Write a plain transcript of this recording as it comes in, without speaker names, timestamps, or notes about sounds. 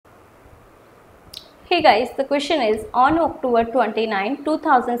Hey guys, the question is, on October 29,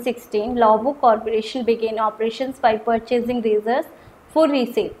 2016, Lobo Corporation began operations by purchasing razors for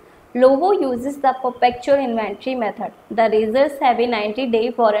resale. Lobo uses the perpetual inventory method. The razors have a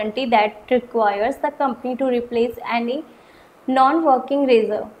 90-day warranty that requires the company to replace any non-working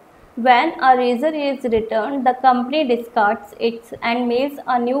razor. When a razor is returned, the company discards it and mails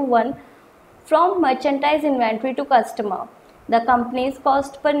a new one from merchandise inventory to customer. The company's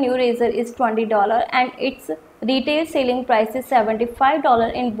cost per new razor is $20 and its retail selling price is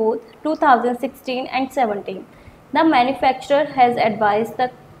 $75 in both 2016 and 17. The manufacturer has advised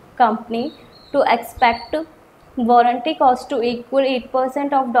the company to expect warranty cost to equal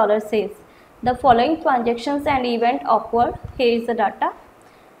 8% of dollar sales. The following transactions and event occurred. Here is the data.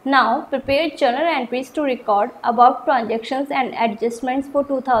 Now prepare journal entries to record about transactions and adjustments for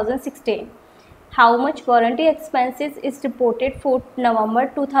 2016. How much warranty expenses is reported for November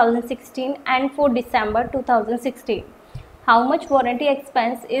 2016 and for December 2016? How much warranty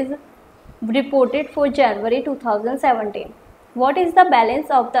expense is reported for January 2017? What is the balance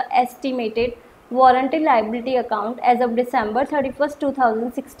of the estimated warranty liability account as of December 31st,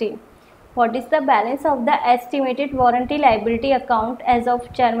 2016? What is the balance of the estimated warranty liability account as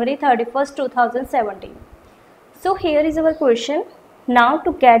of January 31st, 2017? So here is our question. Now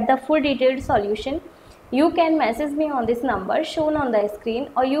to get the full detailed solution, you can message me on this number shown on the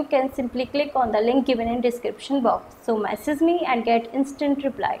screen, or you can simply click on the link given in description box. So message me and get instant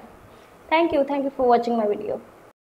reply. Thank you for watching my video.